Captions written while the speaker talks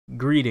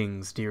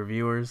Greetings, dear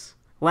viewers.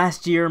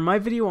 Last year, my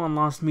video on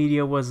Lost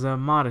Media was a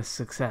modest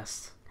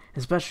success,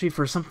 especially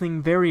for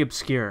something very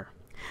obscure.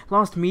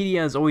 Lost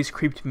Media has always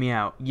creeped me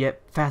out,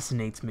 yet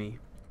fascinates me.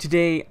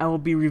 Today, I will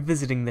be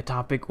revisiting the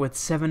topic with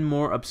 7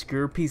 more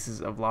obscure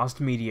pieces of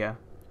Lost Media.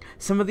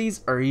 Some of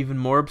these are even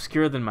more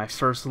obscure than my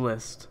first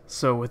list,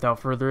 so without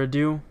further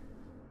ado,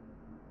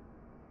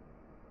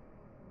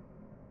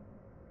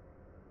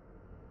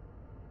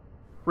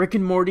 Rick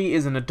and Morty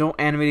is an adult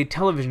animated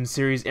television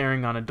series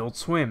airing on Adult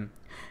Swim.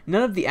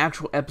 None of the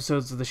actual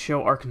episodes of the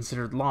show are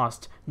considered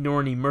lost, nor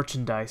any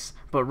merchandise,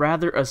 but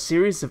rather a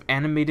series of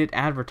animated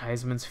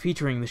advertisements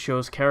featuring the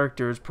show's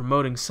characters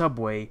promoting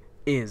Subway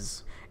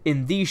is.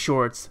 In these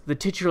shorts, the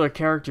titular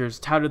characters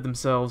touted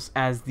themselves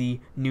as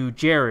the new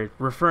Jared,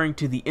 referring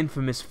to the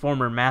infamous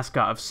former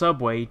mascot of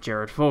Subway,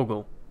 Jared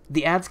Fogle.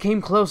 The ads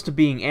came close to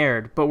being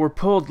aired, but were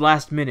pulled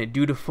last minute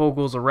due to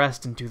Fogle's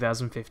arrest in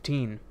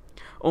 2015.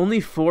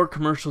 Only 4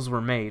 commercials were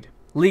made.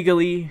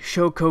 Legally,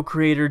 show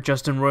co-creator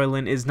Justin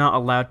Roiland is not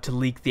allowed to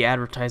leak the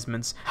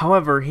advertisements.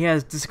 However, he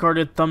has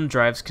discarded thumb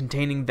drives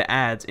containing the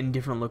ads in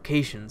different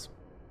locations.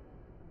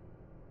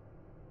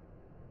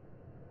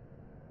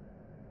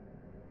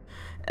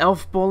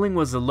 Elf Bowling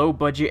was a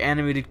low-budget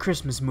animated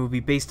Christmas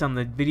movie based on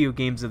the video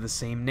games of the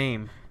same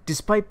name.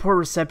 Despite poor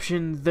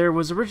reception, there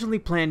was originally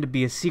planned to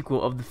be a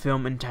sequel of the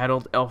film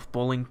entitled Elf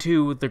Bowling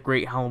 2: The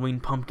Great Halloween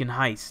Pumpkin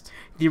Heist.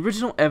 The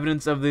original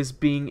evidence of this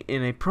being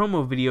in a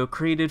promo video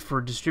created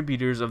for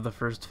distributors of the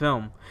first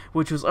film,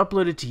 which was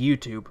uploaded to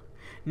YouTube.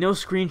 No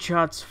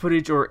screenshots,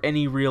 footage, or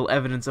any real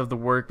evidence of the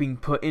work being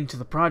put into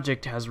the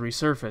project has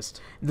resurfaced.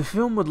 The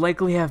film would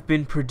likely have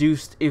been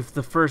produced if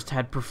the first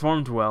had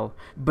performed well,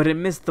 but it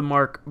missed the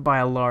mark by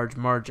a large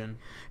margin.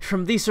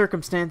 From these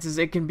circumstances,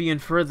 it can be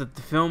inferred that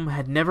the film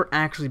had never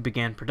actually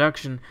began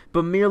production,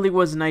 but merely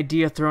was an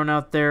idea thrown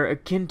out there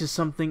akin to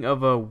something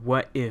of a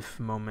what-if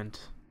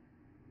moment.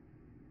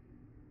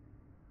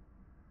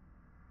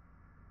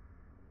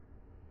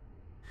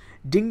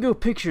 Dingo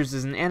Pictures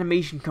is an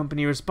animation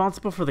company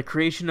responsible for the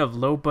creation of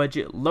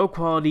low-budget,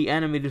 low-quality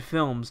animated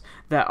films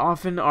that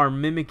often are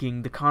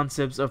mimicking the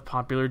concepts of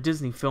popular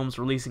Disney films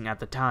releasing at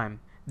the time.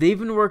 They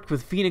even worked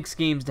with Phoenix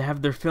Games to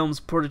have their films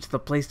ported to the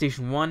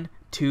PlayStation 1,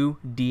 2,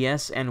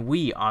 DS, and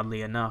Wii,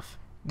 oddly enough.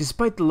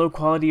 Despite the low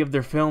quality of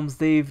their films,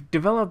 they've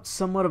developed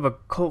somewhat of a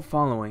cult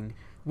following.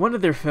 One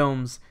of their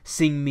films,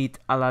 Sing Meet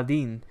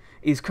Aladdin,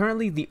 is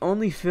currently the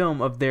only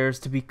film of theirs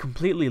to be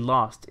completely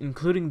lost,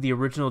 including the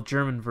original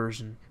German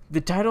version. The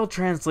title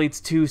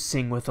translates to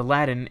Sing with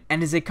Aladdin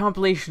and is a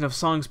compilation of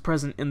songs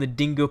present in the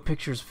Dingo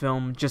Pictures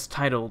film just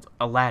titled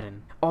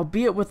Aladdin,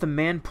 albeit with a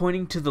man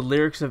pointing to the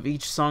lyrics of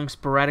each song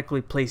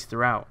sporadically placed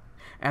throughout,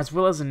 as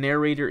well as a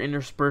narrator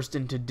interspersed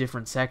into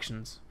different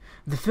sections.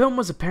 The film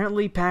was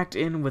apparently packed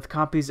in with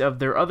copies of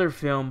their other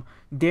film,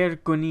 Der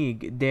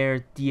König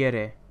der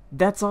Tiere.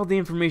 That's all the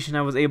information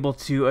I was able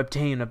to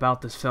obtain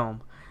about this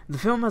film. The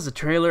film has a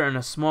trailer and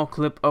a small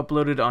clip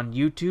uploaded on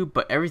YouTube,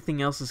 but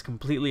everything else is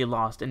completely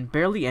lost and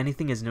barely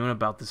anything is known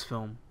about this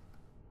film.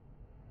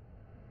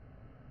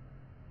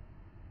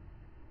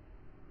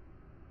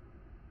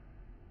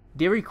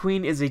 Dairy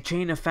Queen is a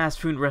chain of fast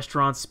food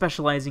restaurants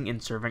specializing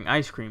in serving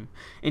ice cream.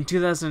 In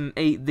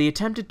 2008, they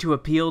attempted to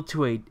appeal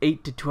to a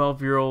 8 to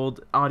 12-year-old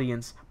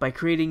audience by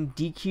creating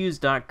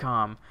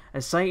DQs.com,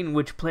 a site in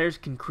which players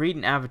can create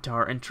an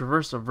avatar and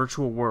traverse a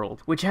virtual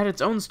world, which had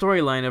its own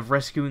storyline of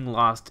rescuing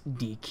lost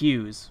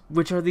DQs,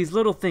 which are these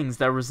little things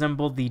that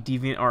resemble the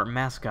DeviantArt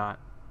mascot.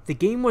 The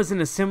game was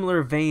in a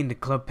similar vein to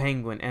Club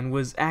Penguin and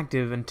was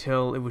active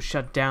until it was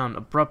shut down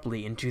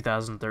abruptly in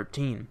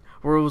 2013,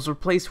 where it was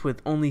replaced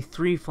with only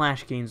 3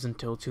 Flash games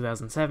until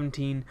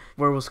 2017,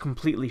 where it was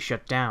completely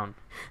shut down.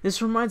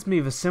 This reminds me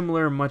of a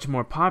similar, much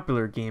more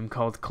popular game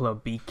called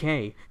Club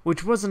BK,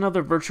 which was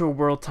another virtual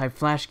world type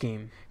Flash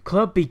game.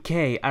 Club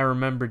BK I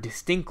remember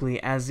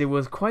distinctly as it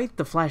was quite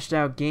the flashed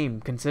out game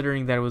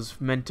considering that it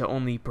was meant to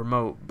only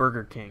promote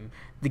Burger King.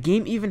 The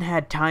game even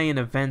had tie-in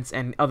events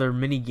and other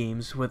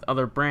mini-games with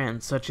other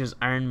brands such as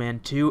Iron Man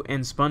 2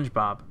 and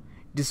SpongeBob.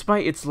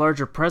 Despite its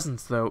larger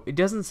presence though, it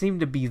doesn't seem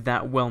to be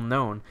that well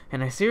known,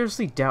 and I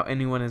seriously doubt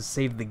anyone has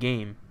saved the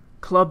game.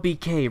 Club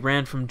BK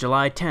ran from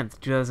July 10th,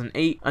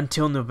 2008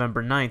 until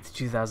November 9th,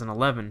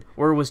 2011,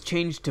 where it was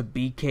changed to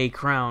BK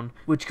Crown,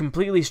 which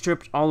completely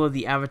stripped all of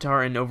the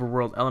avatar and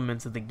overworld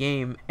elements of the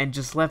game and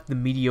just left the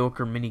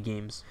mediocre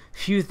minigames.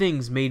 Few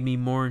things made me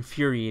more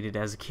infuriated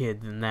as a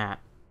kid than that.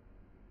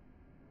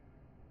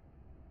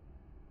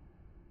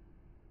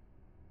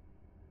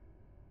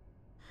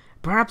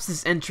 Perhaps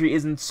this entry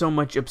isn't so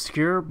much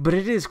obscure, but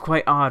it is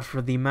quite odd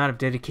for the amount of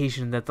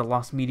dedication that the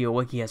Lost Media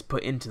Wiki has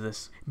put into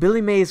this.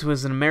 Billy Mays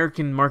was an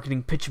American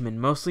marketing pitchman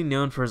mostly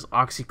known for his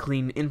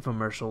OxyClean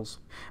infomercials.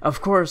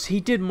 Of course, he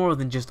did more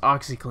than just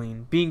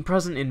OxyClean, being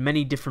present in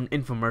many different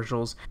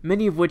infomercials,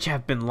 many of which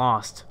have been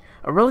lost.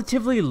 A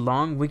relatively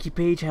long wiki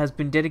page has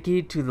been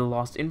dedicated to the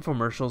lost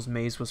infomercials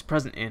Mays was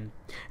present in,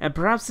 and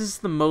perhaps this is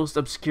the most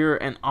obscure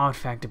and odd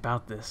fact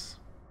about this.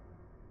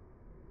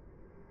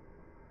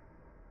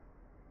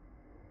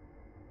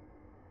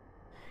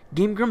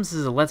 Game Grumps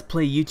is a Let's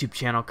Play YouTube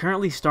channel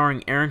currently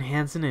starring Aaron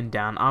Hansen and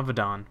Dan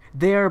Avedon.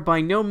 They are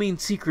by no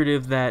means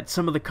secretive that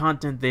some of the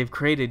content they've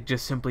created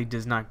just simply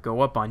does not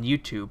go up on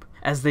YouTube,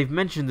 as they've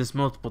mentioned this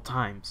multiple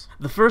times.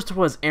 The first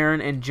was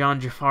Aaron and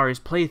John Jafari's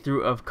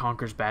playthrough of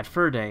Conker's Bad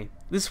Fur Day.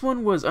 This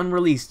one was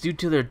unreleased due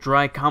to their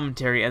dry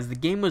commentary as the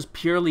game was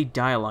purely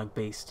dialogue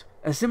based.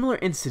 A similar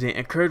incident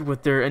occurred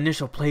with their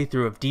initial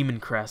playthrough of Demon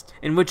Crest,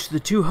 in which the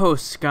two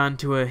hosts got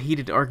into a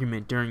heated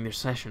argument during their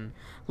session,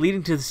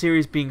 leading to the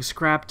series being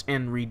scrapped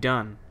and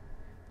redone.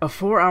 A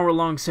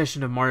 4-hour-long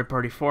session of Mario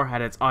Party 4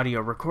 had its audio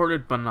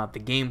recorded but not the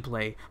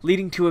gameplay,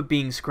 leading to it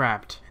being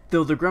scrapped,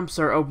 though the Grumps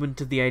are open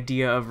to the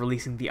idea of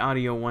releasing the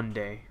audio one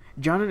day.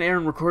 John and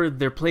Aaron recorded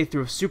their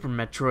playthrough of Super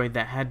Metroid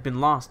that had been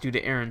lost due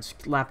to Aaron's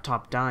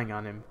laptop dying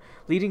on him,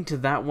 leading to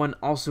that one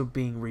also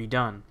being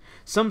redone.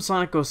 Some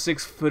Sonic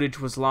 06 footage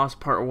was lost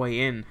partway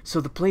in,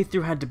 so the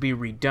playthrough had to be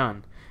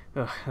redone.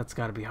 Ugh, that's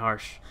gotta be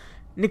harsh.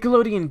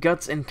 Nickelodeon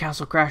Guts and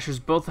Castle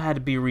Crashers both had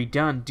to be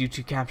redone due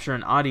to capture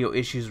and audio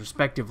issues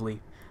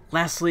respectively.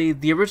 Lastly,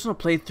 the original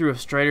playthrough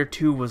of Strider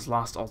 2 was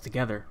lost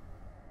altogether.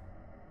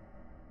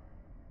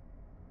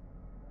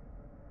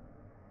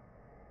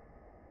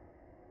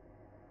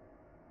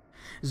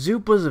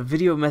 Zoop was a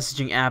video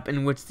messaging app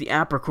in which the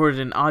app recorded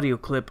an audio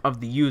clip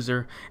of the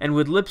user and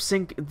would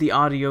lip-sync the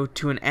audio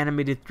to an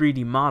animated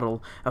 3D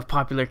model of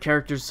popular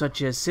characters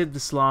such as Sid the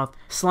Sloth,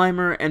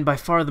 Slimer, and by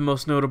far the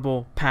most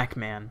notable,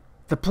 Pac-Man.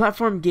 The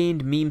platform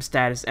gained meme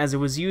status as it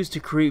was used to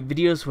create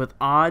videos with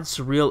odd,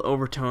 surreal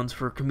overtones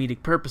for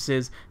comedic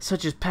purposes,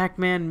 such as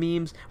Pac-Man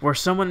memes, where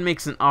someone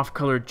makes an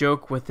off-color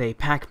joke with a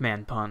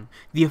Pac-Man pun.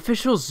 The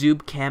official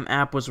Zoop Cam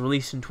app was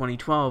released in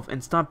 2012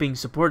 and stopped being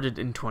supported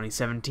in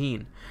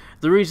 2017.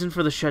 The reason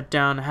for the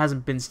shutdown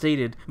hasn't been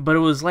stated, but it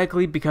was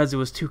likely because it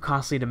was too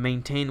costly to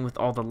maintain with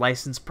all the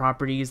licensed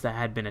properties that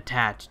had been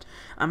attached.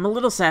 I'm a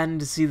little saddened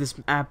to see this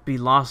app be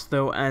lost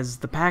though, as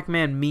the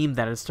Pac-Man meme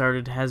that it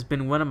started has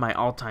been one of my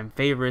all-time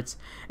favorites,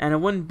 and it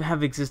wouldn't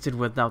have existed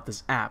without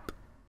this app.